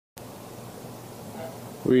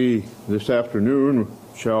We, this afternoon,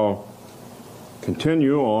 shall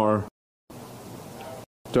continue our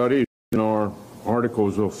studies in our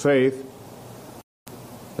articles of faith.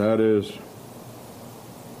 That is,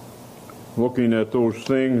 looking at those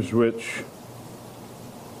things which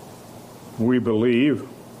we believe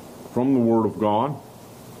from the Word of God,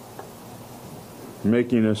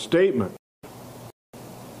 making a statement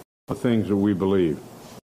of things that we believe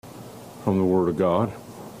from the Word of God.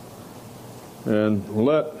 And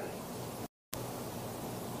let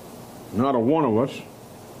not a one of us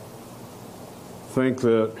think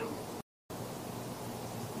that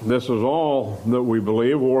this is all that we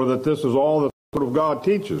believe or that this is all that the Word of God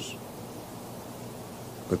teaches.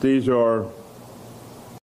 But these are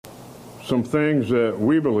some things that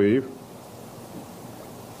we believe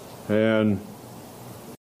and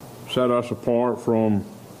set us apart from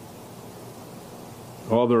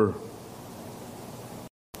other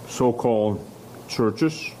so-called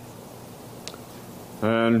churches,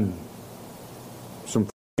 and some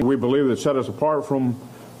things we believe that set us apart from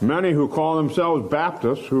many who call themselves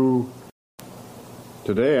Baptists, who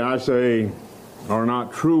today I say are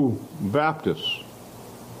not true Baptists.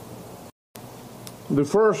 The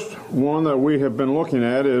first one that we have been looking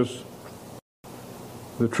at is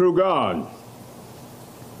the true God.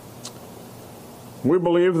 We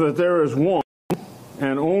believe that there is one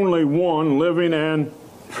and only one living and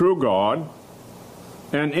true God,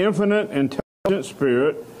 an infinite, intelligent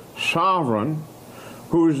Spirit, sovereign,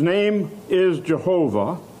 whose name is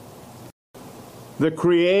Jehovah, the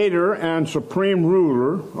Creator and Supreme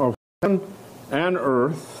Ruler of heaven and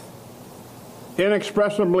earth,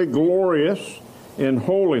 inexpressibly glorious in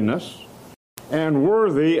holiness, and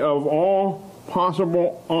worthy of all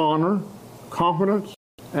possible honor, confidence,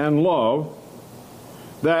 and love,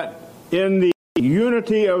 that in the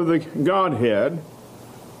unity of the Godhead,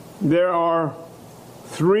 there are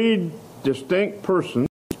three distinct persons,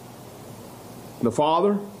 the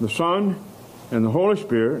Father, the Son, and the Holy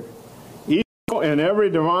Spirit, equal in every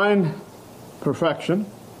divine perfection,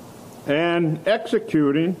 and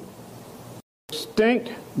executing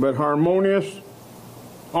distinct but harmonious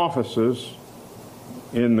offices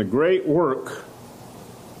in the great work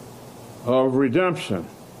of redemption.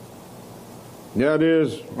 That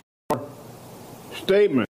is our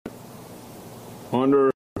statement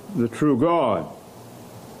under the true God.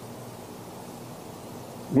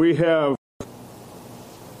 We have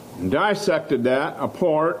dissected that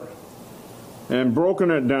apart and broken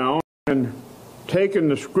it down and taken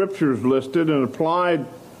the scriptures listed and applied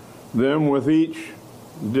them with each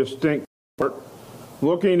distinct part,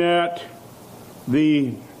 looking at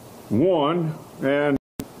the one and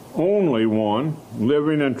only one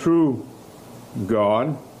living and true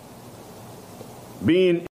God,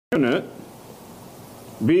 being infinite,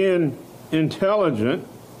 being intelligent,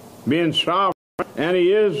 being sovereign, and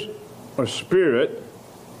He is a Spirit,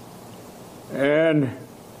 and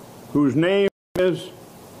whose name is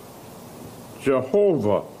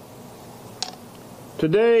Jehovah.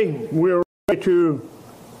 Today we're ready to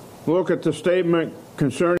look at the statement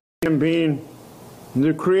concerning Him being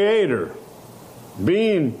the Creator,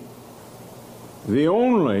 being the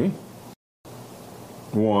only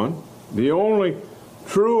one, the only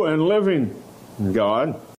true and living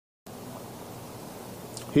God.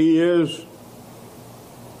 He is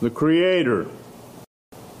the Creator.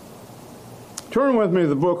 Turn with me to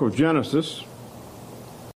the book of Genesis.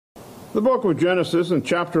 The book of Genesis in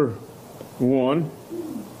chapter 1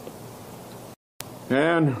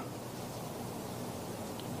 and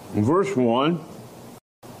verse 1,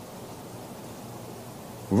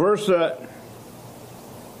 verse that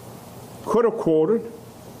could have quoted,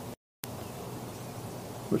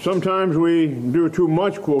 but sometimes we do too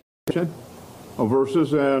much quotation of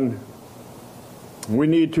verses, and we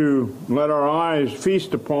need to let our eyes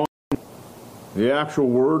feast upon the actual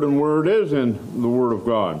Word and where it is in the Word of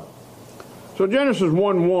God. So Genesis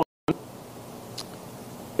 1:1,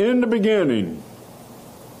 in the beginning,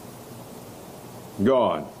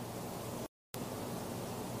 God.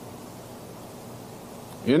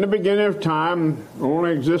 In the beginning of time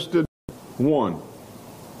only existed one,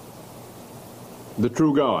 the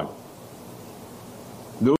true God,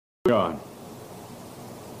 the living God.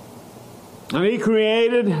 And He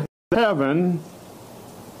created the heaven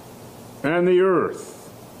and the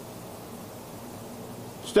earth.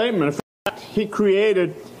 Statement of fact, He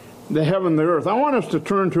created the heaven and the earth. I want us to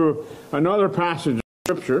turn to another passage of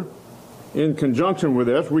Scripture in conjunction with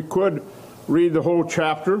this. We could read the whole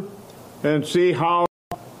chapter and see how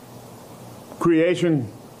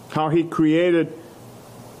creation, how He created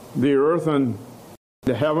the earth and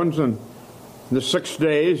the heavens and the 6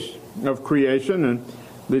 days of creation, and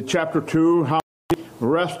the chapter 2, how he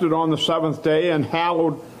rested on the seventh day and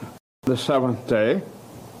hallowed the seventh day.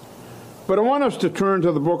 But I want us to turn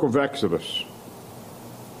to the book of Exodus.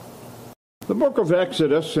 The book of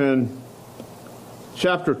Exodus in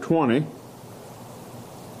chapter 20.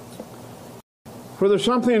 For there's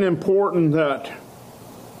something important that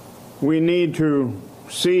we need to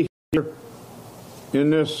see here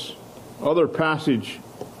in this other passage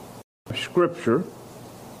of Scripture.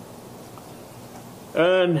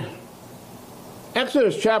 And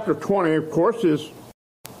Exodus chapter 20, of course, is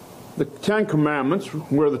the Ten Commandments,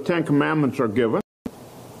 where the Ten Commandments are given.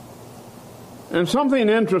 And something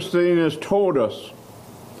interesting is told us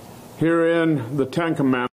here in the Ten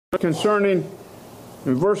Commandments concerning,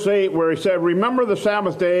 in verse 8, where he said, "Remember the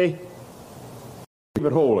Sabbath day, keep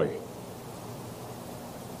it holy."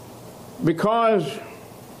 Because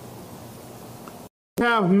we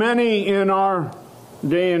have many in our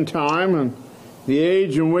day and time and the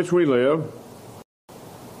age in which we live,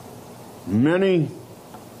 many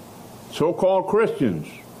so-called Christians,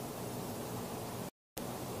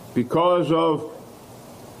 because of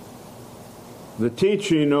the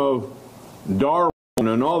teaching of Darwin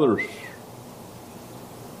and others,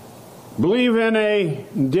 believe in a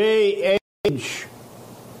day-age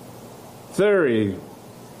theory.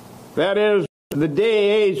 That is, the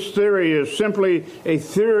day-age theory is simply a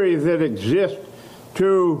theory that exists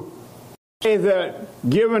to say that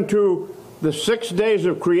given to the 6 days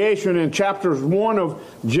of creation in chapters 1 of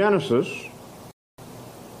Genesis,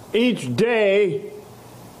 each day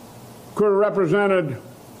could have represented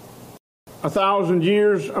 1,000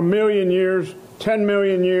 years, 1,000,000 years, 10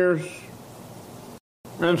 million years.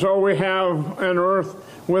 And so we have an earth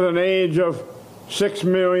with an age of 6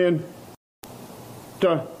 million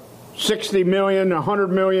to 60 million,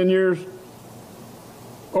 100 million years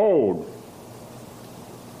old.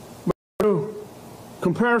 But to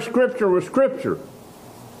compare Scripture with Scripture,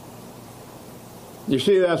 you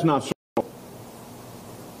see that's not so.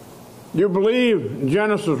 You believe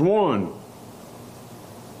Genesis 1.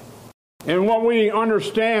 And what we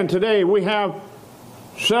understand today, we have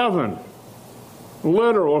 7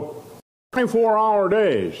 literal 24-hour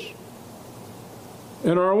days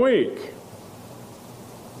in our week.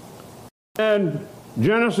 And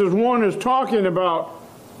Genesis 1 is talking about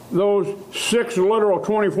those 6 literal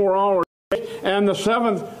 24-hour days and the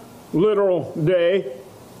 7th literal day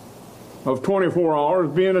of 24 hours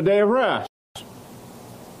being a day of rest.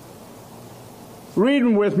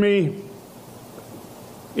 Reading with me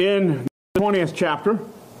in the 20th chapter,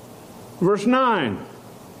 verse 9.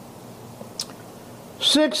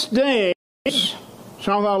 6 days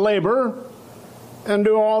shalt thou labor and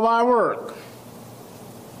do all thy work.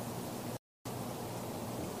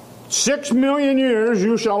 6 million years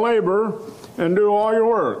you shall labor and do all your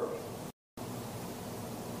work.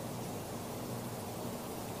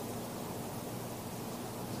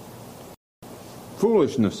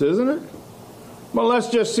 Foolishness, isn't it? But let's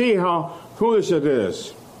just see how foolish it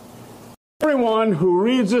is. Everyone who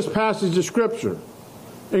reads this passage of Scripture,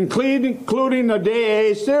 including the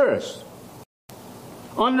day-age theorists,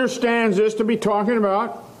 understands this to be talking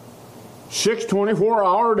about 6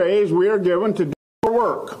 24-hour days we are given to do our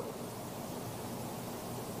work,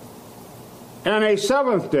 and a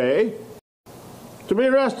 7th day to be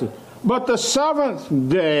rested. But the 7th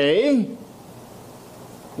day,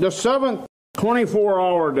 the 7th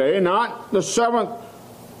 24-hour day, not the 7th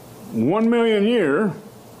 1 million year,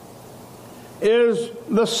 is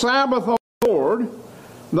the Sabbath of the Lord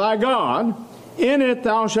thy God. In it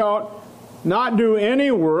thou shalt not do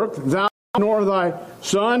any work, thou nor thy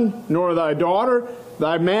son, nor thy daughter,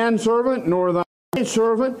 thy manservant, nor thy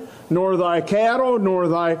maidservant, nor thy cattle, nor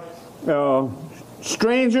thy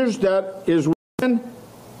strangers that is within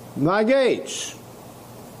thy gates.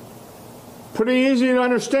 Pretty easy to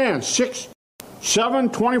understand. 7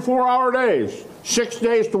 24-hour days. 6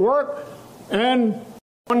 days to work and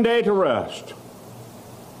 1 day to rest.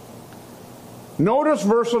 Notice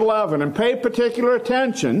verse 11 and pay particular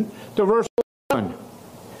attention to verse 11.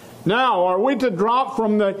 Now, are we to drop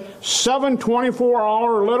from the 7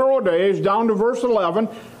 24-hour literal days down to verse 11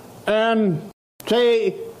 and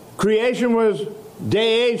say creation was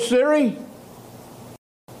day-age theory?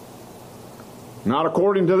 Not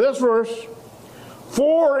according to this verse.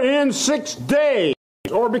 For in 6 days,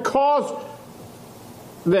 or because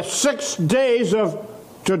the 6 days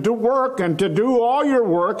to do work and to do all your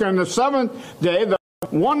work, and the 7th day, the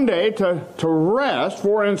 1 day to rest,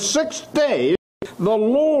 for in 6 days the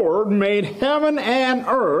Lord made heaven and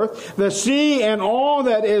earth, the sea and all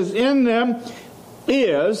that is in them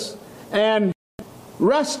and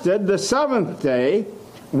rested the 7th day.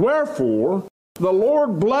 Wherefore The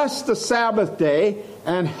Lord blessed the Sabbath day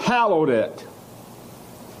and hallowed it.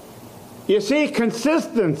 You see,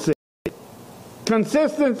 consistency.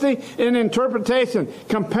 Consistency in interpretation.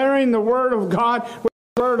 Comparing the Word of God with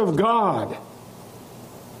the Word of God.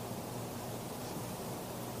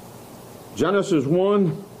 Genesis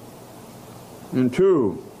 1 and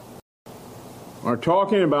 2 are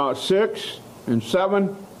talking about 6 and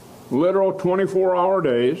 7 literal 24-hour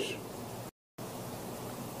days.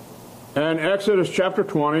 And Exodus chapter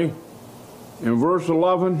 20 in verse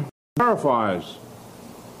 11 verifies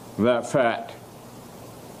that fact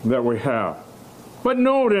that we have. But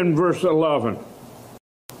note in verse 11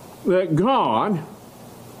 that God,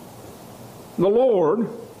 the Lord,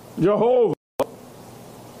 Jehovah,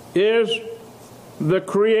 is the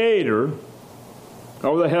creator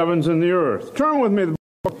of the heavens and the earth. Turn with me to the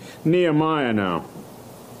book of Nehemiah now.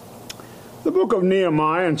 The book of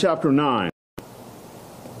Nehemiah in chapter 9.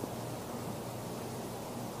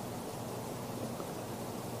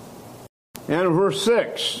 And in verse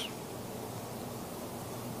 6.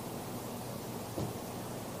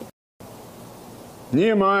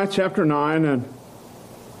 Nehemiah chapter 9 and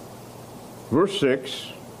verse 6.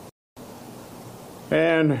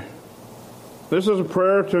 And this is a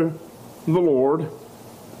prayer to the Lord.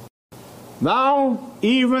 Thou,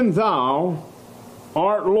 even thou,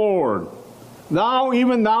 art Lord. Thou,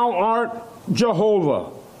 even thou, art Jehovah,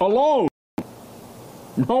 alone.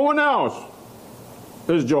 No one else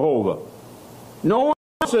is Jehovah. No one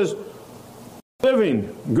else is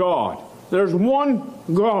living God. There's one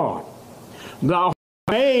God. Thou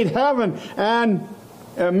made heaven and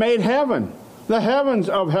made heaven, the heavens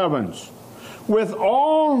of heavens, with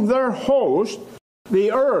all their host,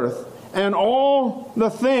 the earth, and all the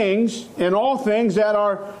things, and all things that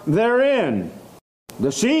are therein,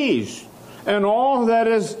 the seas, and all that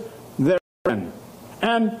is therein.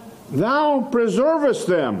 And thou preservest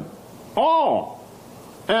them all,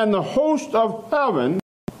 and the host of heaven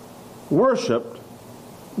worshipped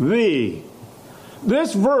thee.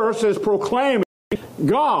 This verse is proclaiming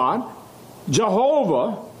God,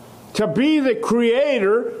 Jehovah, to be the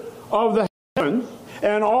creator of the heavens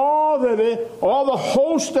and all the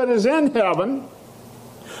host that is in heaven,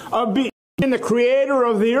 of being the creator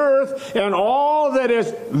of the earth and all that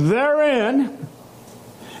is therein,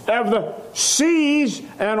 of the seas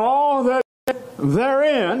and all that is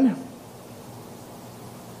therein.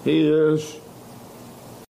 He is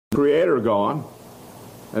creator God.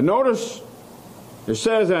 And notice it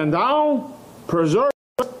says, and thou preservest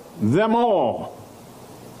them all.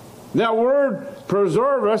 That word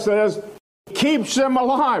preservest says keeps them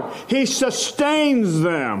alive. He sustains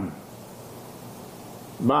them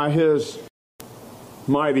by his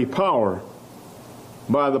mighty power,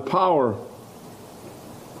 by the power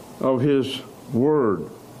of his word.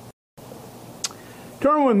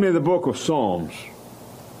 Turn with me to the book of Psalms.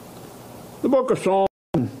 The book of Psalms,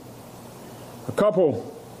 a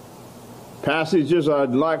couple passages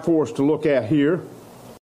I'd like for us to look at here.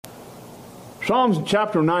 Psalms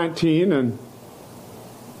chapter 19 and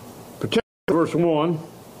particularly verse 1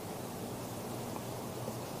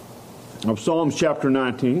 of Psalms chapter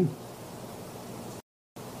 19.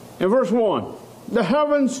 In verse 1, the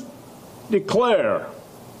heavens declare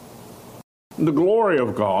the glory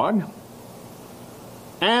of God,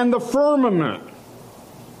 and the firmament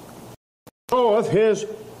showeth his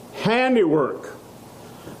handiwork.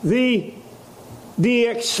 The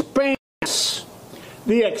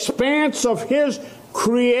expanse of his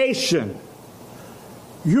creation.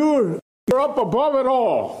 You're up above it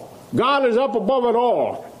all. God is up above it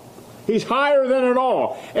all. He's higher than it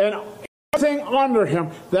all. And everything under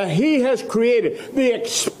him that he has created, the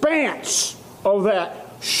expanse of that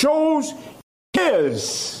shows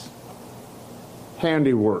his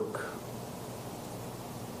handiwork.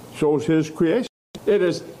 Shows his creation. It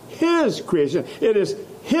is his creation. It is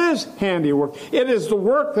his handiwork. It is the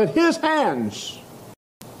work that his hands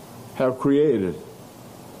have created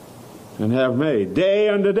and have made. Day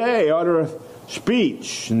unto day uttereth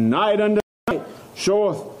speech, and night unto night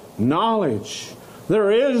showeth knowledge.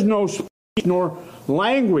 There is no speech nor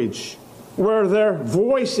language where their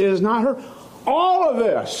voice is not heard. All of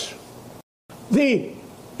this,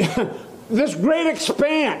 this great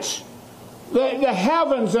expanse, the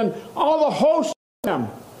heavens and all the hosts of them,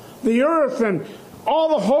 the earth and all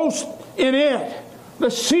the hosts in it,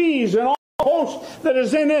 the seas and all the hosts that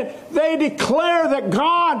is in it, they declare that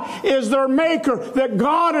God is their maker, that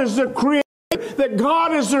God is their creator, that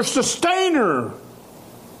God is their sustainer.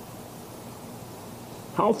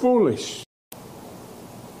 How foolish.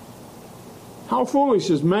 How foolish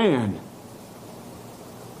is man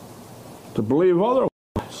to believe otherwise.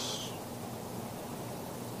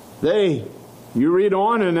 You read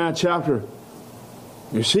on in that chapter,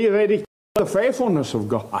 you see they declare the faithfulness of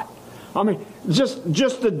God. I mean, just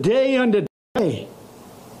the day unto day,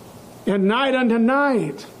 and night unto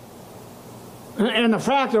night. And the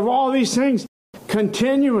fact of all these things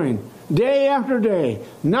continuing day after day,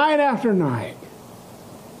 night after night.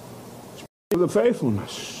 The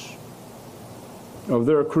faithfulness of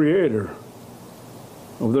their Creator,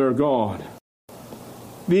 of their God.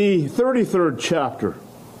 The 33rd chapter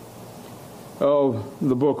of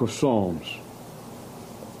the book of Psalms.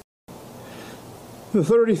 The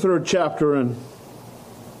 33rd chapter, and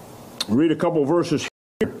read a couple verses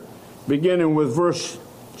here, beginning with verse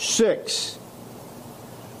 6.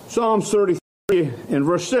 Psalms 33 and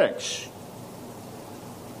verse 6.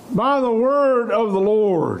 By the word of the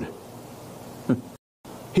Lord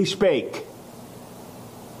He spake.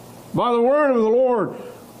 By the word of the Lord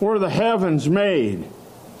were the heavens made,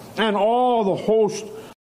 and all the host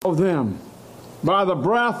of them. By the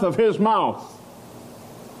breath of His mouth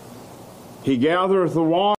He gathereth the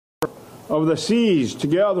water of the seas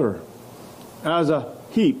together as a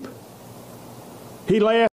heap. He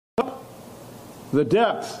layeth up the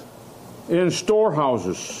depth in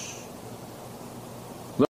storehouses.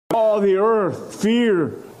 Let all the earth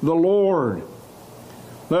fear the Lord.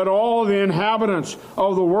 Let all the inhabitants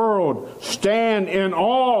of the world stand in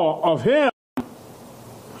awe of Him.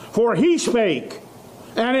 For He spake,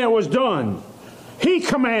 and it was done. He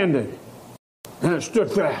commanded, and it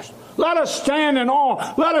stood fast. Let us stand in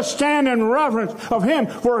awe. Let us stand in reverence of Him.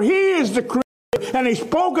 For He is the Creator, and He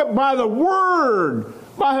spoke it by the Word,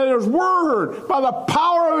 by His Word, by the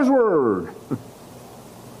power of His Word.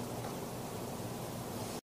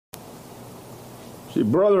 See,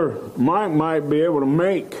 Brother Mike might be able to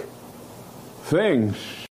make things,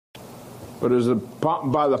 but is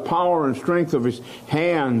by the power and strength of his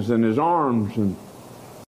hands and his arms and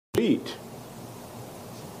feet.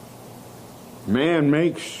 Man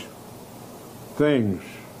makes things,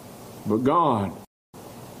 but God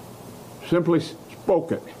simply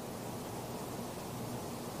spoke it.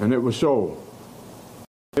 And it was so.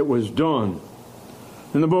 It was done.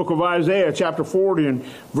 In the book of Isaiah, chapter 40 and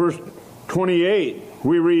verse 28,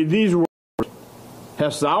 we read these words.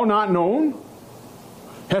 Hast thou not known?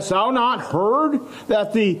 Hast thou not heard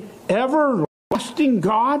that the everlasting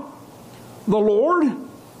God, the Lord,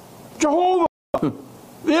 Jehovah, the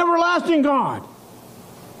everlasting God,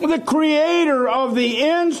 the Creator of the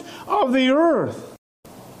ends of the earth,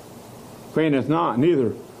 fainteth not,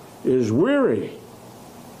 neither is weary.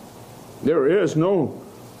 There is no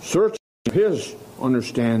searching of His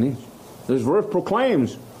understanding. This verse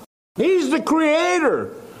proclaims He's the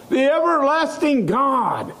Creator, the everlasting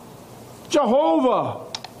God. Jehovah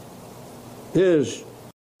is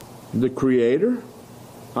the Creator.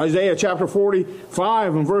 Isaiah chapter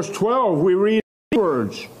 45 and verse 12, we read these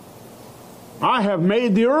words. I have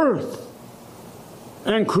made the earth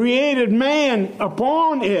and created man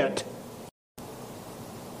upon it.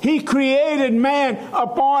 He created man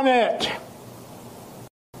upon it.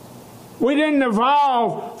 We didn't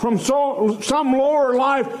evolve from some lower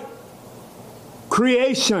life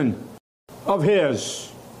creation of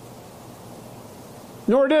His.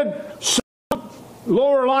 Nor did some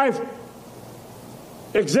lower life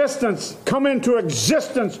existence come into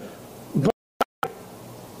existence by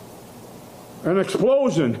an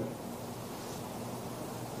explosion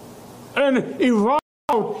and evolved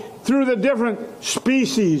through the different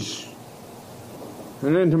species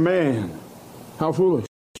and into man. How foolish.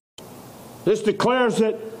 This declares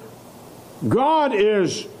that God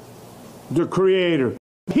is the Creator.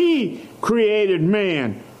 He created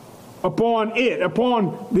man upon it,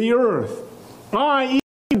 upon the earth.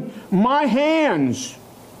 Even my hands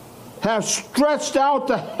have stretched out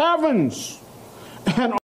the heavens,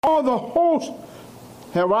 and all the host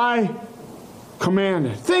have I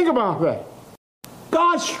commanded. Think about that.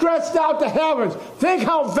 God stretched out the heavens. Think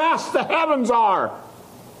how vast the heavens are.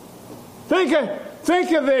 Think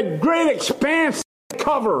of the great expanse they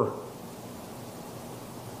cover.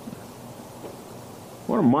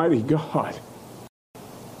 What a mighty God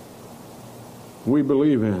we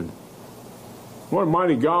believe in. What a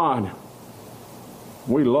mighty God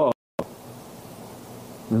we love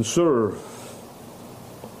and serve.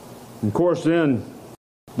 And of course, then,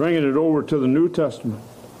 bringing it over to the New Testament.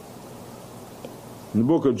 In the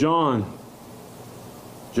book of John,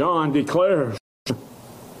 John declares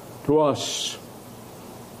to us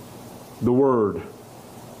the Word.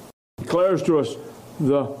 He declares to us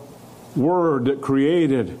the Word that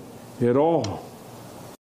created it all.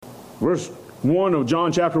 Verse 1 of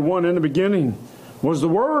John chapter 1, in the beginning was the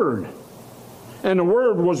Word, and the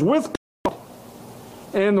Word was with God,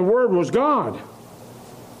 and the Word was God.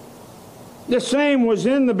 The same was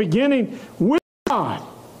in the beginning with God.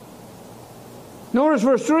 Notice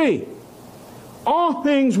verse 3. All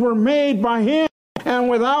things were made by Him, and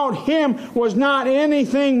without Him was not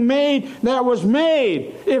anything made that was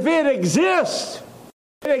made. If it exists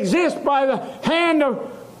by the hand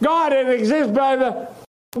of God. It exists by the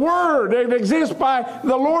Word. It exists by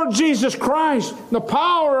the Lord Jesus Christ, the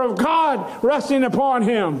power of God resting upon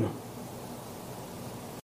Him.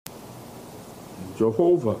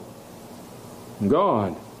 Jehovah,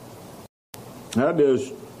 God. That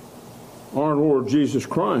is our Lord Jesus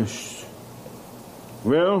Christ.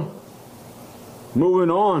 Well, moving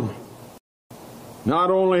on. Not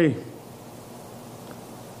only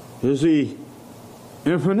is He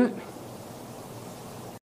infinite,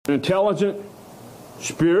 intelligent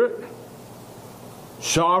Spirit,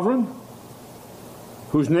 sovereign,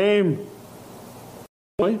 whose name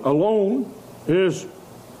alone is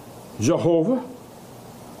Jehovah,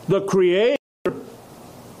 the Creator,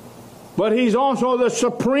 but He's also the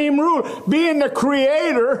supreme ruler. Being the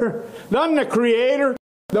Creator, doesn't the Creator,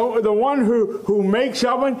 the one who makes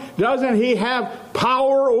something, doesn't He have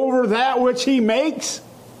power over that which He makes?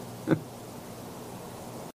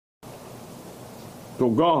 So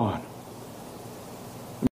God.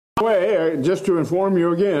 By the way, just to inform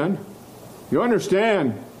you again, you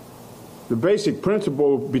understand the basic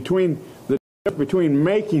principle between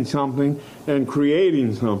making something and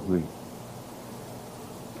creating something.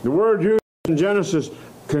 The word used in Genesis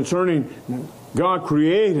concerning God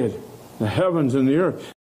created the heavens and the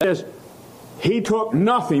earth is He took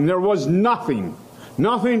nothing. There was nothing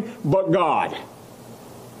but God.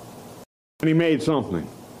 And He made something.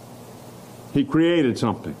 He created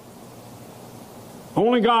something.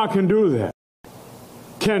 Only God can do that.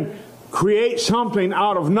 Can create something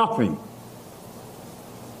out of nothing.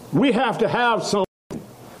 We have to have something.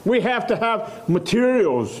 We have to have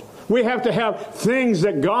materials. We have to have things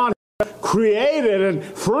that God has created and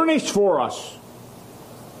furnished for us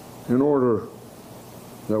in order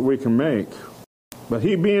that we can make. But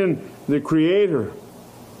He, being the Creator,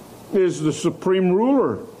 is the supreme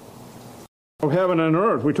ruler of heaven and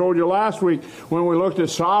earth. We told you last week when we looked at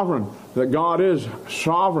sovereign that God is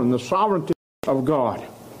sovereign, the sovereignty of God.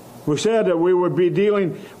 We said that we would be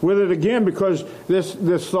dealing with it again because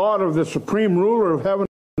this thought of the supreme ruler of heaven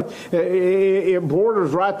and earth, it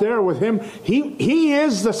borders right there with Him. He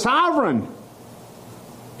is the sovereign.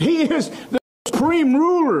 He is the supreme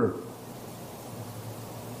ruler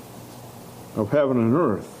of heaven and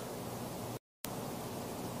earth.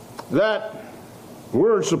 That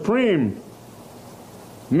word supreme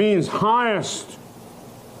means highest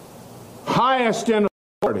in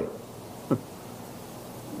authority.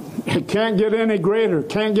 It can't get any greater,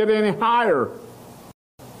 can't get any higher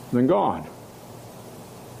than God.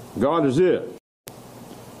 God is it.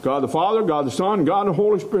 God the Father, God the Son, God the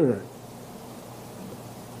Holy Spirit.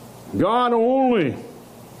 God only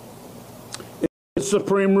is the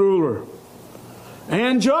supreme ruler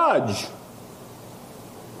and judge.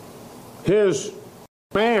 His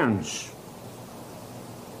commands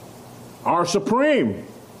are supreme.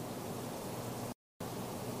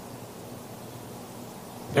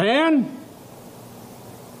 And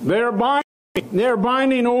they're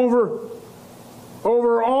binding over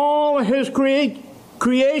all of His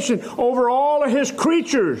creation, over all of His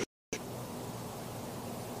creatures.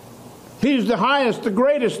 He's the highest, the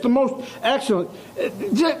greatest, the most excellent.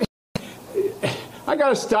 I got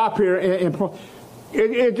to stop here.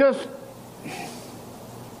 It just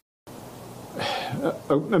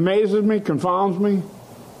amazes me, confounds me.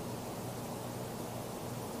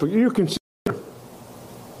 But you can see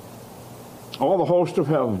all the host of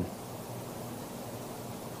heaven.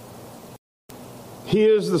 He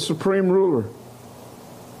is the supreme ruler.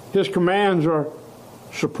 His commands are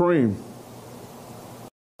supreme.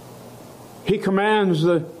 He commands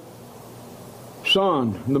the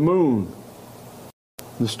sun, the moon,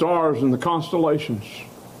 the stars, and the constellations.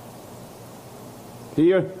 He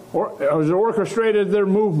has orchestrated their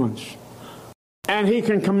movements. And He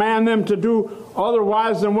can command them to do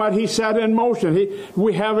otherwise than what He set in motion.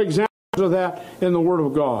 We have examples of that in the Word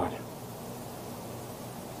of God.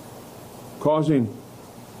 Causing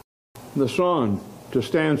the sun to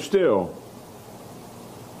stand still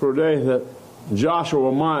for a day that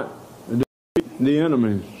Joshua might defeat the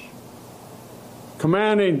enemies.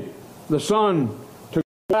 Commanding the sun to go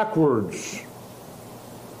backwards.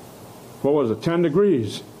 What was it? 10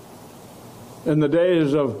 degrees in the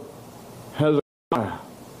days of Hezekiah.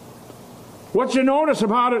 What you notice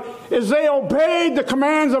about it is they obeyed the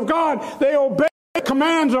commands of God. They obeyed the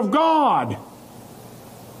commands of God.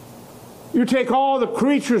 You take all the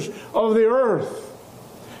creatures of the earth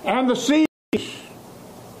and the seas,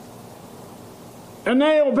 and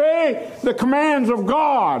they obey the commands of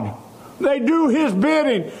God. They do His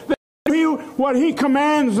bidding. They do what He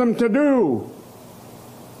commands them to do.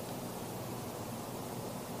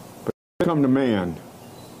 But you come to man.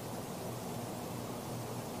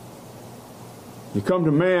 You come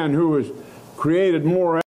to man who is created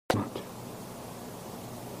more excellent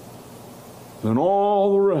than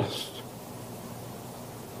all the rest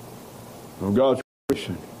of God's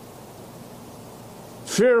creation.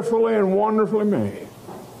 Fearfully and wonderfully made.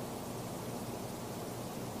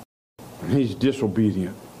 And he's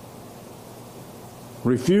disobedient.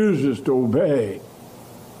 Refuses to obey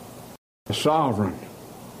the sovereign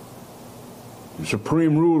and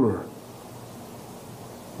supreme ruler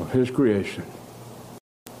of his creation.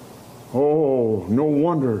 Oh, no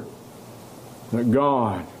wonder that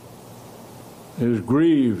God is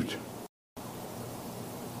grieved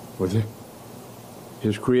with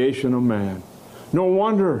His creation of man. No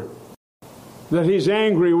wonder that He's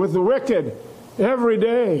angry with the wicked every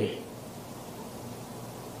day.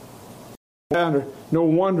 And no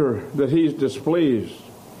wonder that He's displeased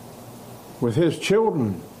with His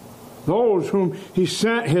children, those whom He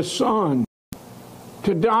sent His Son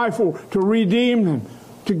to die for, to redeem them,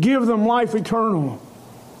 to give them life eternal.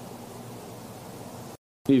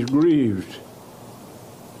 He's grieved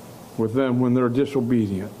with them when they're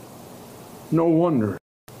disobedient. No wonder,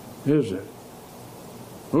 is it?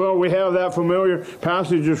 Well, we have that familiar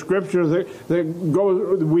passage of Scripture that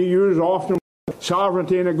goes, we use often,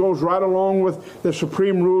 sovereignty, and it goes right along with the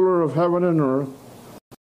supreme ruler of heaven and earth.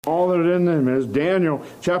 All that in them is Daniel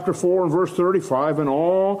chapter 4 and verse 35, and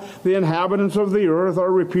all the inhabitants of the earth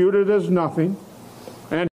are reputed as nothing,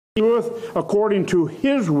 and he doeth according to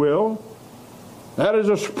his will. That is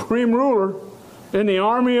a supreme ruler in the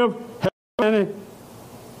army of heaven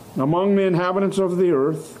and among the inhabitants of the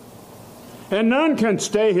earth. And none can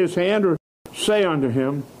stay his hand or say unto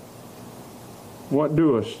him, what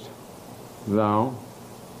doest thou?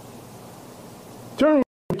 Turn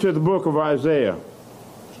to the book of Isaiah.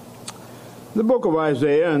 The book of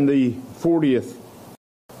Isaiah in the 40th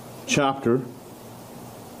chapter.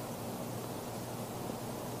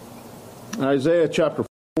 Isaiah chapter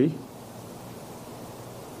 40.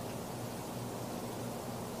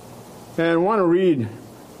 And I want to read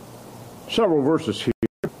several verses here.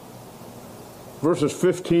 Verses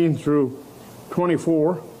 15 through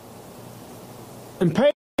 24. And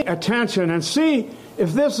pay attention and see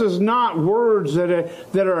if this is not words that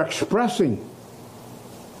are expressing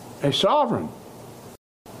a sovereign,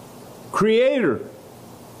 creator,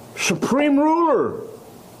 supreme ruler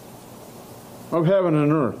of heaven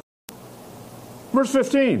and earth. Verse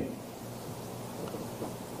 15.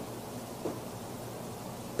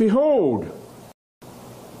 Behold,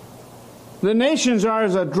 the nations are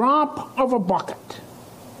as a drop of a bucket,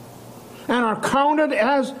 and are counted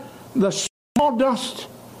as the small dust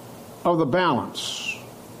of the balance.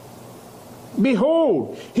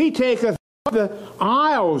 Behold, he taketh the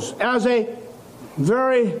isles as a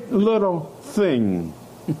very little thing.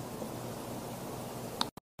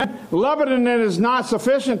 Lebanon is not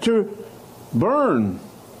sufficient to burn,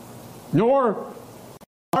 nor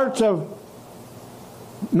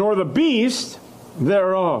the beast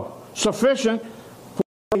thereof sufficient for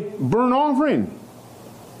a burnt offering.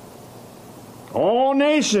 All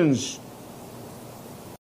nations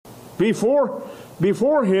before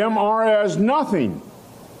him are as nothing,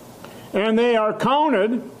 and they are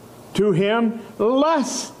counted to him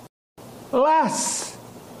less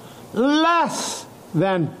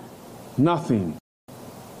than nothing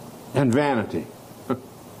and vanity.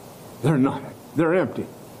 They're nothing. They're empty.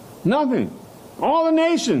 Nothing. All the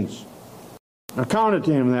nations are counted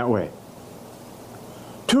to him that way.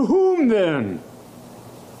 To whom then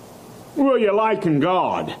will ye liken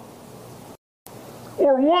God?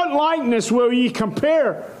 Or what likeness will ye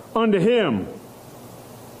compare unto him?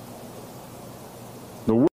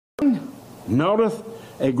 The wood melteth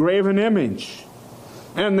a graven image,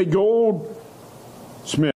 and the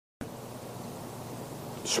goldsmith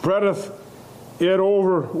spreadeth it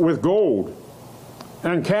over with gold,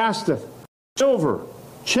 and casteth silver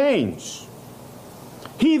chains.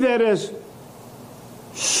 He that is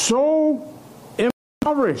so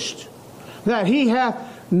impoverished that he hath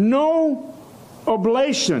no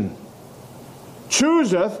oblation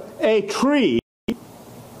chooseth a tree.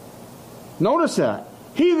 Notice that.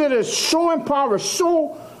 He that is so impoverished,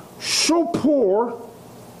 so poor,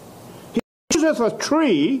 he chooseth a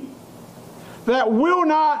tree that will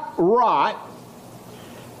not rot.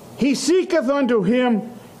 He seeketh unto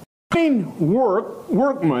him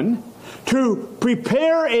workmen to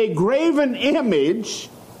prepare a graven image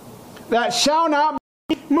that shall not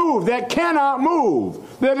be moved, that cannot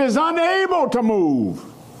move, that is unable to move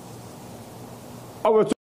of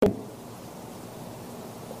its own.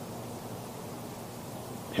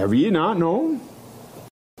 Have ye not known?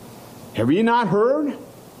 Have ye not heard?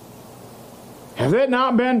 Have it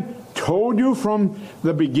not been told you from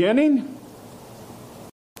the beginning?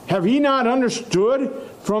 Have ye not understood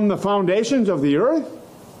from the foundations of the earth?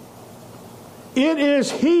 It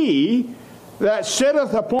is he that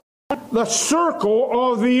sitteth upon the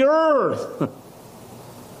circle of the earth,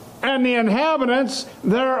 and the inhabitants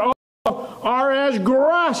thereof are as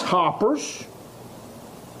grasshoppers,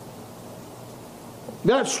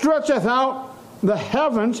 that stretcheth out the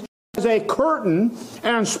heavens as a curtain,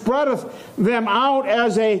 and spreadeth them out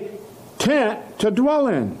as a tent to dwell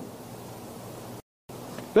in,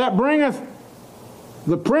 that bringeth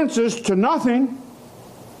the princes to nothing.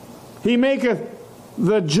 He maketh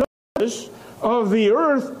the judges of the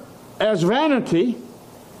earth as vanity.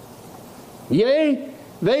 Yea,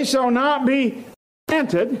 they shall not be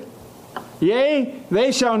planted. Yea,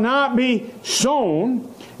 they shall not be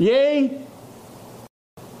sown. Yea,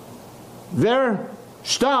 their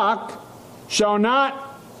stock shall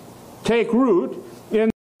not take root in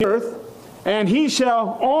the earth, and he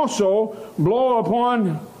shall also blow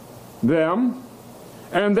upon them,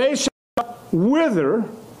 and they shall wither.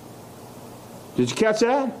 Did you catch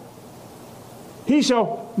that? He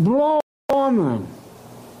shall blow on them,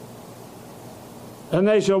 and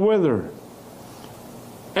they shall wither.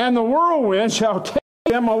 And the whirlwind shall take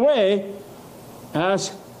them away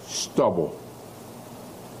as stubble.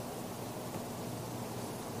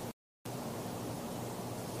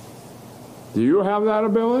 Do you have that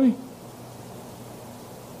ability?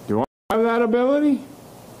 Do I have that ability?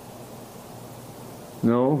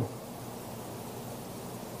 No.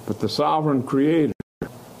 But the sovereign creator,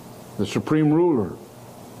 the supreme ruler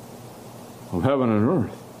of heaven and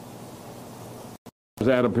earth, has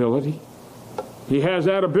that ability. He has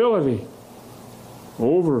that ability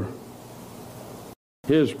over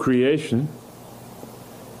his creation.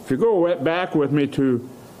 If you go back with me to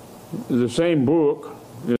the same book,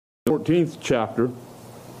 the 14th chapter,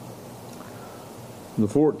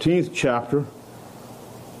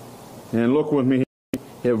 and look with me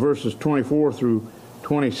at verses 24 through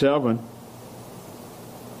 27.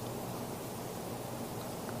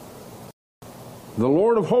 The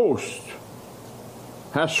Lord of hosts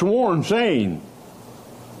hath sworn, saying,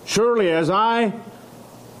 surely as I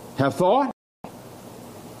have thought,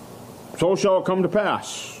 so shall it come to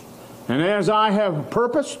pass. And as I have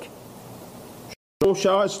purposed, so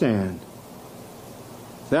shall it stand.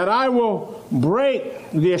 That I will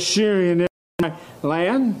break the Assyrian in my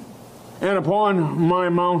land, and upon my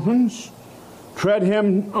mountains tread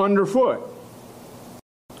him underfoot.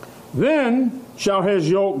 Then shall his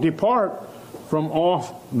yoke depart from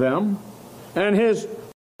off them, and his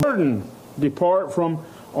burden depart from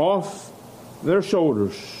off their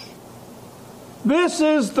shoulders. This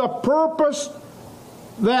is the purpose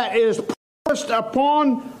that is purposed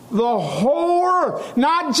upon the whole earth,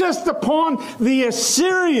 not just upon the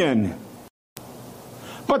Assyrian.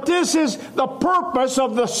 But this is the purpose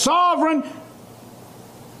of the sovereign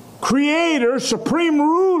creator, supreme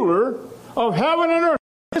ruler of heaven and earth.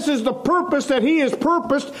 This is the purpose that he has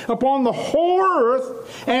purposed upon the whole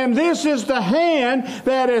earth, and this is the hand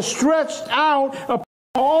that is stretched out upon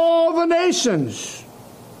all the nations.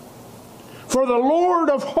 For the Lord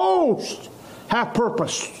of hosts hath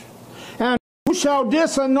purposed, and who shall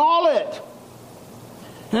disannul it?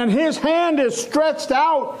 And his hand is stretched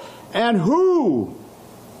out, and who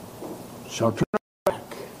shall turn it back?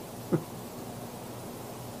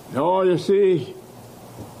 Oh, you see,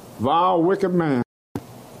 vile, wicked man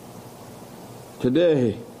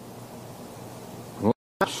today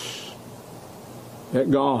laughs at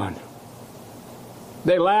God.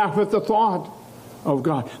 They laugh at the thought of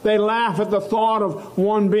God. They laugh at the thought of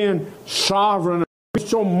one being sovereign,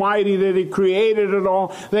 so mighty that he created it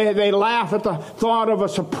all. They laugh at the thought of a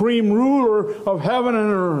supreme ruler of heaven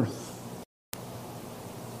and earth.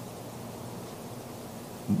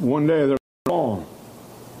 One day they're going to fall.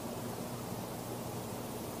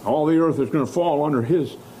 All the earth is going to fall under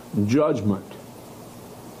his judgment.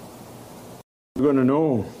 We're going to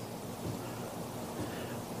know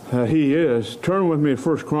that he is. Turn with me to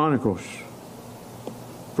 1 Chronicles.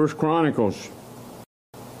 1 Chronicles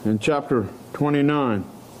in chapter 29.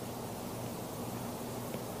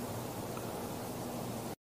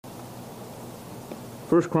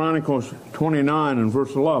 First Chronicles 29 and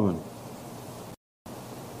verse 11.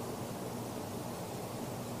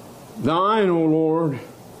 Thine, O Lord,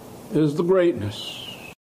 is the greatness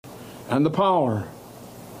and the power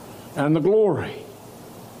and the glory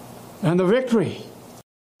and the victory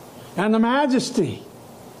and the majesty.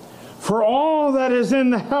 For all that is in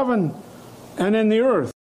the heaven and in the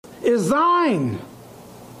earth is thine.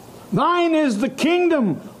 Thine is the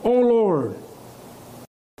kingdom, O Lord.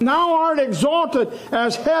 Thou art exalted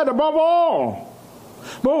as head above all.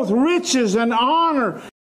 Both riches and honor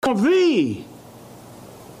of thee.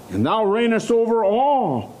 And thou reignest over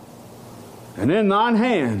all. And in thine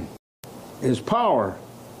hand is power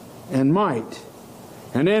and might.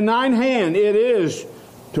 And in thine hand it is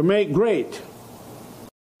to make great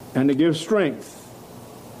and to give strength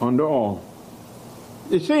unto all.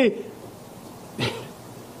 You see,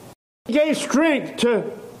 he gave strength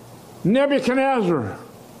to Nebuchadnezzar.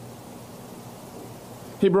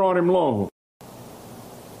 He brought him low.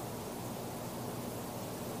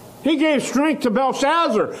 He gave strength to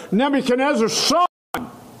Belshazzar, Nebuchadnezzar's son.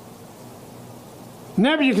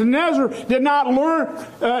 Nebuchadnezzar did not learn,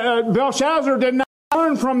 Belshazzar did not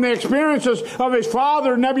learn from the experiences of his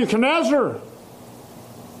father Nebuchadnezzar.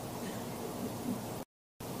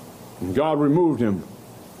 And God removed him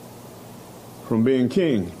from being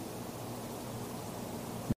king.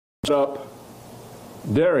 He up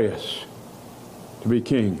Darius to be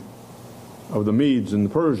king of the Medes and the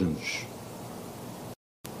Persians.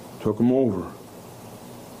 Took him over.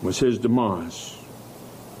 Was his demise.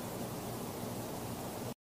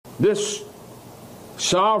 This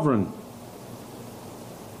sovereign,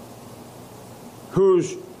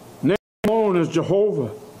 whose name alone is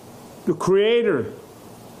Jehovah, the Creator,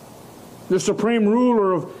 the supreme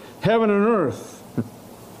ruler of heaven and earth.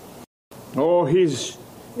 Oh, he's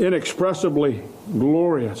inexpressibly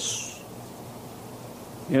glorious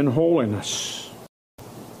in holiness.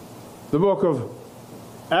 The book of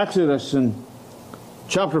Exodus in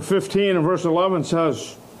chapter 15 and verse 11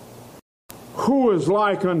 says, Who is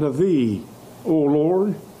like unto thee, O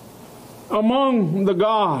Lord, among the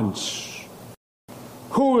gods?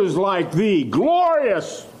 Who is like thee,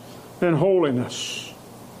 glorious in holiness,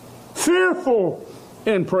 fearful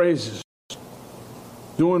in praises,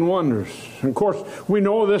 doing wonders? And of course, we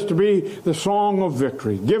know this to be the song of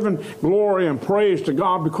victory, giving glory and praise to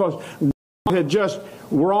God because God had just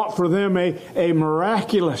wrought for them a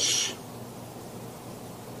miraculous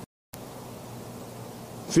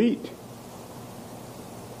feat.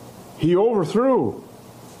 He overthrew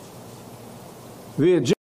the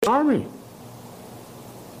Egyptian army.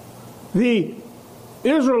 The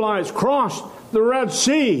Israelites crossed the Red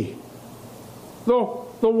Sea. The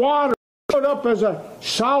water stood up as a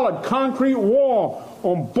solid concrete wall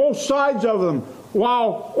on both sides of them,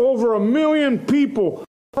 while over 1 million people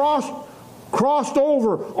crossed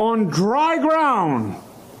over on dry ground.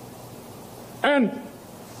 And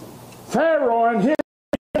Pharaoh and his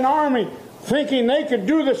army, thinking they could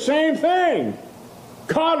do the same thing.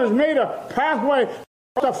 God has made a pathway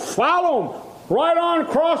to follow them right on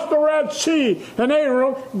across the Red Sea. And they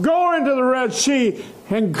go into the Red Sea,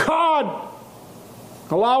 and God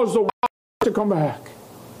allows the water to come back.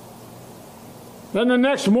 Then the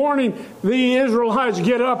next morning, the Israelites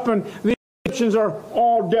get up, and the Egyptians are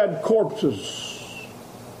all dead corpses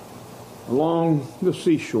along the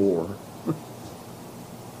seashore.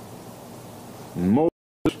 And Moses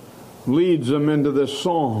leads them into this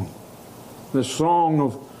song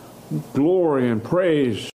of glory and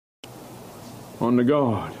praise unto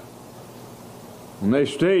God. And they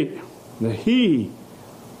state that He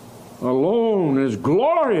alone is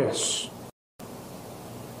glorious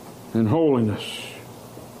in holiness,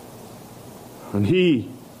 and He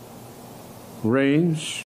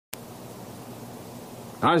reigns.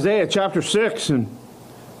 Isaiah chapter 6, and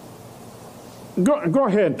go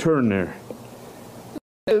ahead and turn there.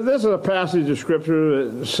 This is a passage of Scripture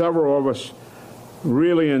that several of us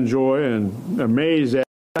really enjoy and amaze at.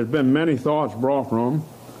 There's been many thoughts brought from.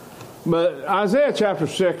 But Isaiah chapter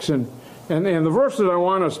 6, and the verses I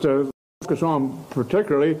want us to focus on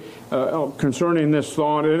particularly concerning this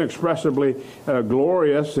thought, inexpressibly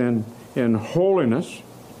glorious in holiness,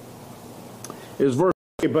 is verse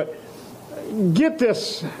 8. But get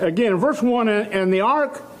this again, verse 1, and the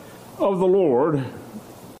ark of the Lord.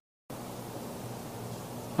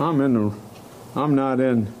 I'm not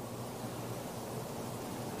in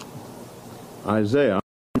Isaiah.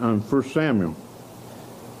 I'm 1 Samuel.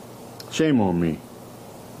 Shame on me.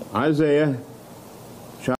 Isaiah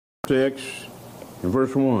chapter 6 and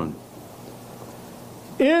verse 1.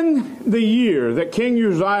 In the year that King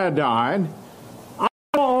Uzziah died, I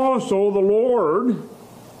also the Lord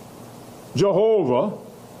Jehovah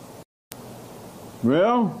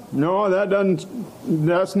Well, no,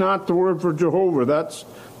 that's not the word for Jehovah. That's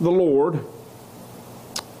the Lord,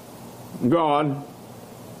 God,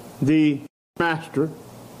 the Master,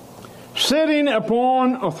 sitting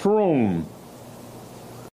upon a throne.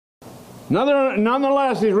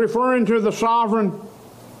 Nonetheless, he's referring to the sovereign,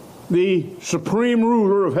 the supreme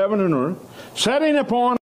ruler of heaven and earth, sitting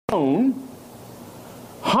upon a throne,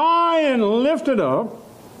 high and lifted up,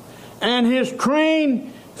 and his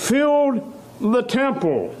train filled the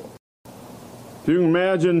temple. If you can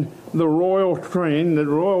imagine the royal train, the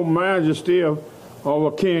royal majesty of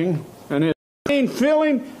a king, and his train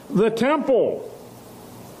filling the temple.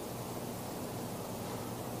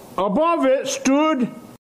 Above it stood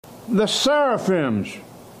the seraphims,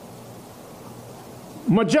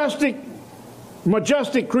 majestic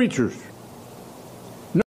creatures.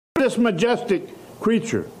 Notice this majestic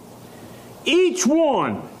creature. Each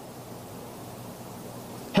one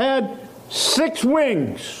had 6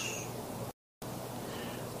 wings.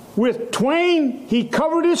 With twain he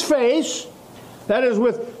covered his face, that is,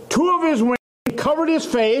 with 2 of his wings he covered his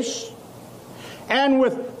face, and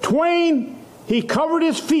with twain he covered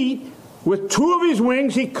his feet. With 2 of his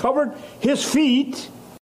wings he covered his feet,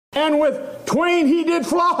 and with twain he did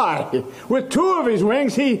fly. With 2 of his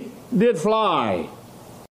wings he did fly.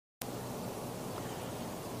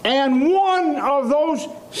 And one of those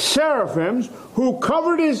seraphims who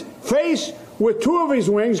covered his face with 2 of his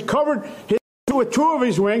wings, covered his feet with 2 of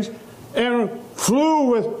his wings, and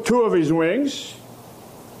flew with 2 of his wings,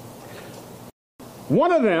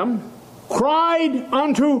 one of them cried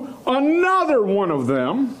unto another one of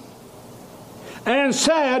them, and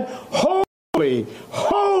said, Holy,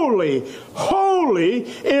 holy, holy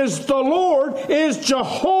is the Lord, is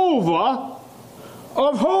Jehovah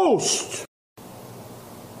of hosts.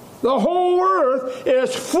 The whole earth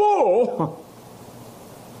is full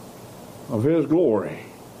of his glory.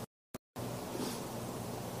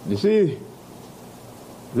 You see,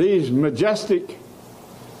 these majestic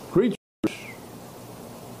creatures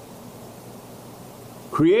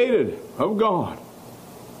created of God,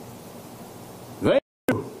 they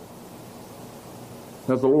knew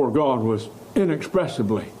that the Lord God was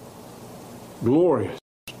inexpressibly glorious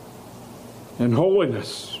in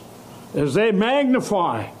holiness as they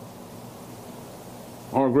magnify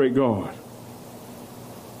our great God.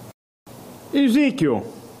 Ezekiel,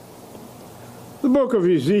 the book of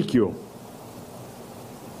Ezekiel,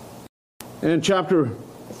 in chapter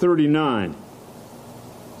 39.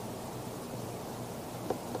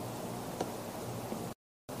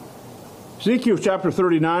 Ezekiel chapter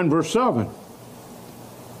 39, verse 7.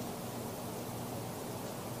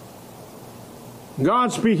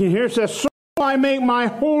 God speaking here says, So I make my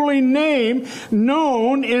holy name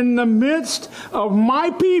known in the midst of my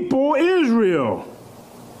people Israel.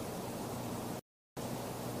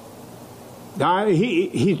 Now,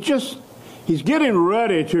 he's getting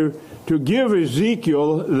ready to give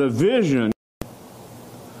Ezekiel the vision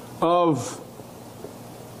of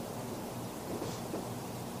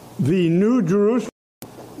the new Jerusalem,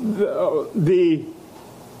 the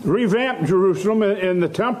revamped Jerusalem and the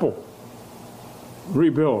temple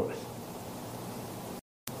rebuilt.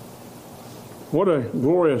 What a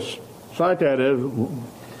glorious sight that is.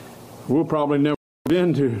 We'll probably never get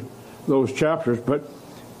into those chapters, but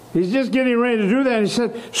he's just getting ready to do that. And he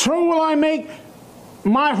said, So will I make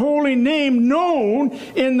my holy name known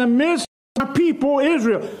in the midst of my people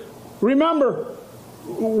Israel. Remember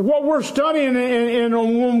what we're studying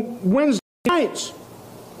in Wednesday nights.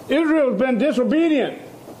 Israel's been disobedient.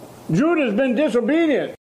 Judah's been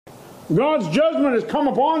disobedient. God's judgment has come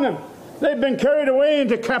upon them. They've been carried away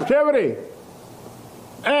into captivity.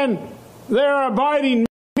 And they're abiding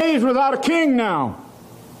days without a king now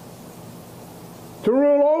to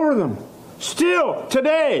rule over them. Still,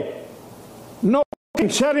 today, no king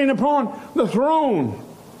sitting upon the throne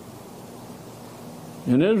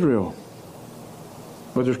in Israel.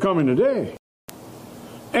 But there's coming a day.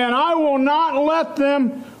 And I will not let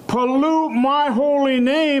them pollute my holy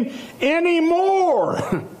name anymore.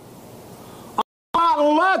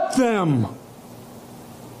 I'll not let them.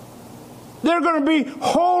 They're going to be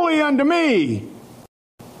holy unto me,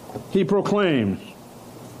 he proclaims.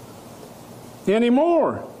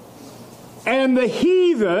 Anymore. And the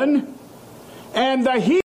heathen,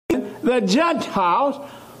 the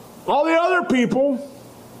Gentiles, all the other people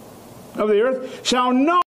of the earth shall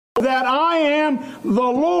know that I am the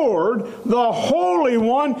Lord, the Holy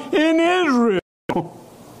One in Israel.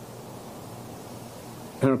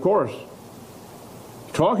 And of course,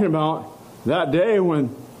 talking about that day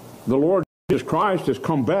when the Lord Jesus Christ has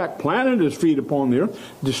come back, planted his feet upon the earth,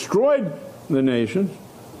 destroyed the nations,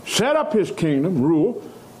 set up his kingdom, rule,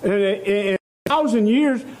 and in 1,000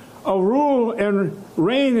 years of rule and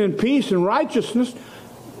reign in peace and righteousness,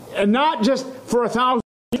 and not just for 1,000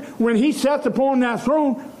 years. When he sets upon that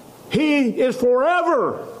throne, he is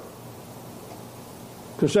forever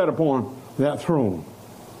to set upon that throne.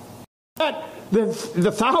 The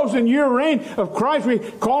 1,000-year reign of Christ, we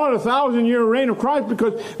call it a 1,000-year reign of Christ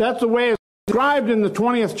because that's the way it's described in the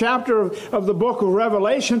 20th chapter of the book of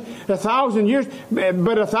Revelation. 1,000 years, but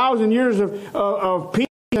 1,000 years of peace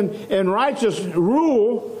and righteous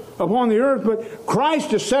rule upon the earth, but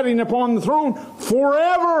Christ is sitting upon the throne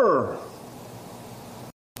forever.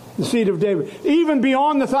 The seed of David, even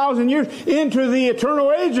beyond the 1,000 years, into the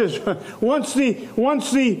eternal ages. Once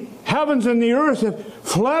the heavens and the earth have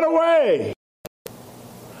fled away,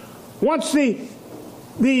 once the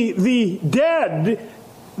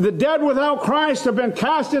dead without Christ have been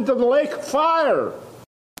cast into the lake of fire,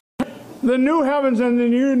 the new heavens and the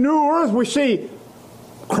new earth, we see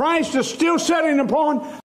Christ is still sitting upon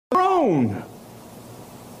the throne,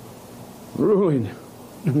 ruling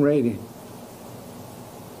and reigning.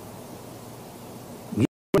 Jew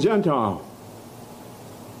and Gentile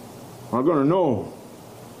are going to know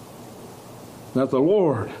that the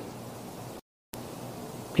Lord,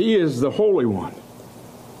 He is the Holy One.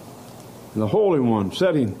 The Holy One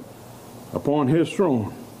sitting upon His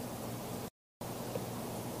throne.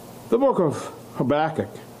 The book of Habakkuk.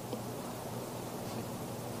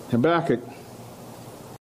 Habakkuk.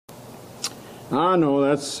 I know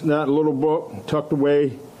that's that little book tucked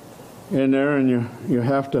away in there, and you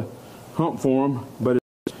have to hunt for them, but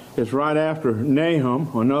it's right after Nahum,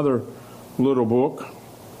 another little book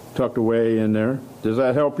tucked away in there. Does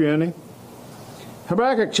that help you any?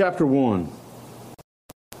 Habakkuk chapter 1.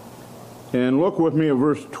 And look with me at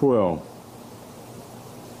verse 12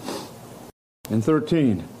 and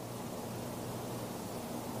 13.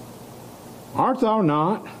 Art thou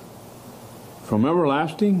not from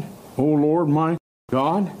everlasting, O Lord my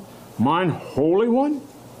God, mine Holy One?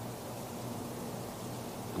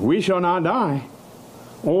 We shall not die.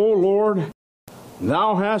 O Lord,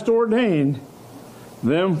 thou hast ordained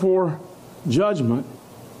them for judgment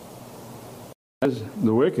as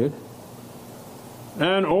the wicked.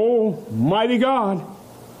 And, O mighty God,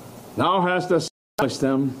 thou hast established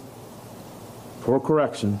them for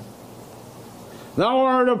correction. Thou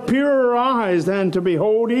art of purer eyes than to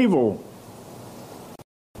behold evil.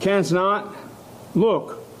 Canst not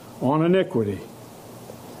look on iniquity.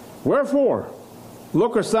 Wherefore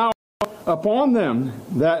lookest thou upon them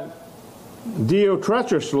that deal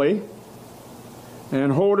treacherously,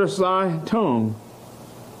 and holdest thy tongue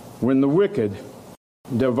when the wicked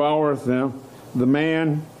devoureth them, the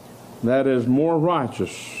man that is more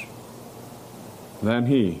righteous than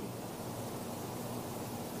he.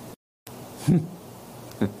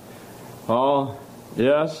 Oh,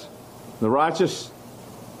 yes, the righteous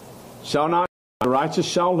shall not, the righteous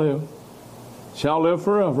shall live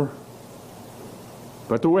forever.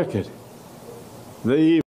 But the wicked, the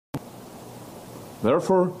evil, they're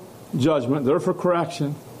for judgment, they're for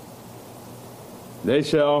correction. They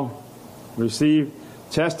shall receive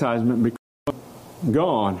chastisement because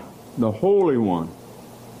God, the Holy One,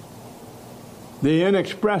 the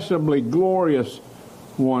inexpressibly glorious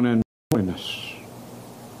One in holiness,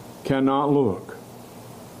 cannot look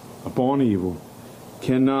upon evil,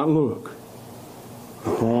 cannot look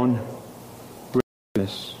upon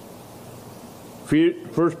wickedness.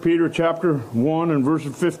 1 Peter chapter 1 and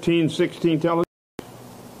verses 15, 16 tell us,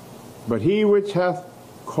 but he which hath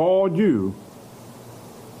called you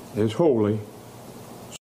is holy.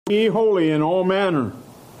 So be ye holy in all manner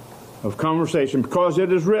of conversation, because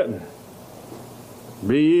it is written,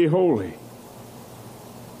 be ye holy,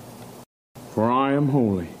 for I am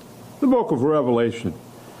holy. The book of Revelation.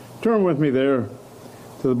 Turn with me there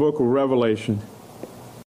to the book of Revelation.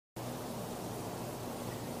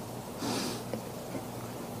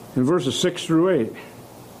 In verses 6 through 8.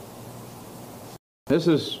 This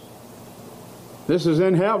is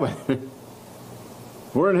in heaven.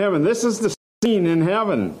 We're in heaven. This is the scene in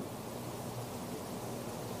heaven.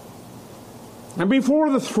 And before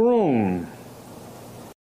the throne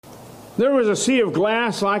there was a sea of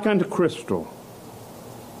glass like unto crystal.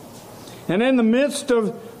 And in the midst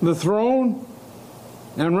of the throne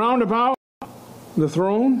and round about the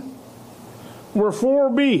throne were four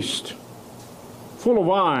beasts, full of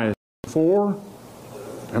eyes before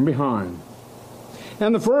and behind.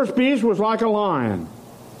 And the first beast was like a lion,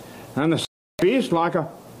 and the second beast like a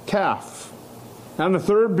calf, and the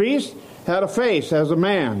third beast had a face as a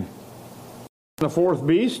man. The fourth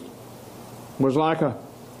beast was like a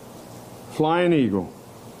flying eagle.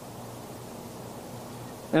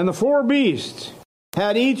 And the four beasts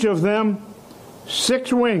had each of them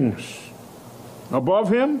 6 wings above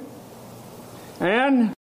him,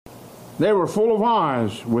 and they were full of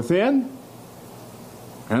eyes within,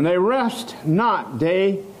 and they rest not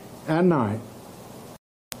day and night.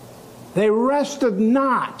 They rested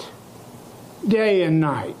not day and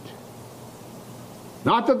night.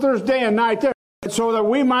 Not that there's day and night there, but so that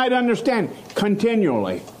we might understand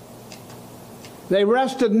continually. They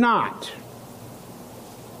rested not.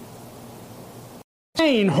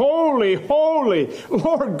 Saying, Holy, holy,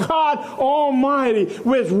 Lord God Almighty,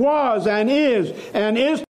 which was and is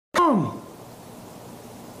to come.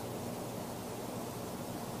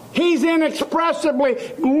 He's inexpressibly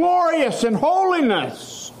glorious in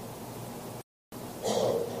holiness.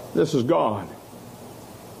 This is God.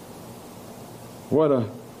 What a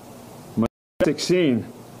majestic scene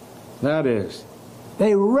that is.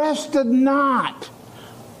 They rested not,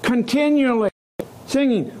 continually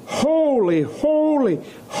singing, Holy, holy,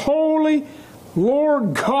 holy,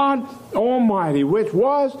 Lord God Almighty, which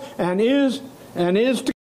was and is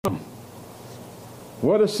to come.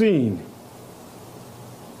 What a scene.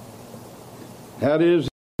 That is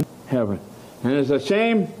heaven. And it's a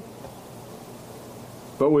shame,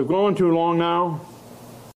 but we've gone too long now.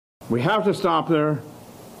 We have to stop there.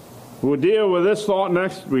 We'll deal with this thought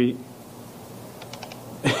next week.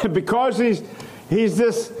 Because he's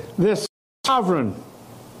this sovereign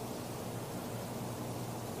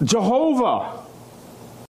Jehovah,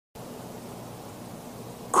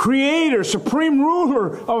 creator, supreme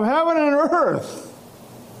ruler of heaven and earth,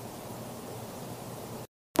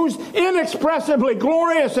 who's inexpressibly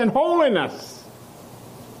glorious in holiness.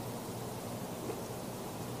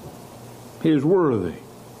 He is worthy.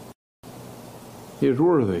 He is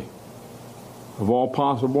worthy of all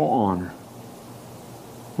possible honor.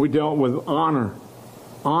 We dealt with honor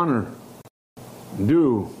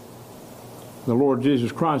due the Lord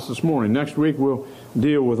Jesus Christ this morning. Next week we'll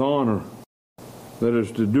deal with honor that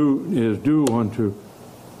is due unto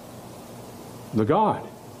the God,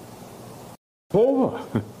 Jehovah,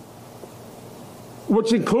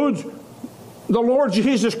 which includes the Lord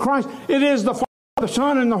Jesus Christ. It is the Father, the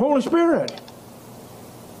Son, and the Holy Spirit.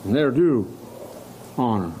 And they're due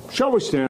honor. Shall we stand?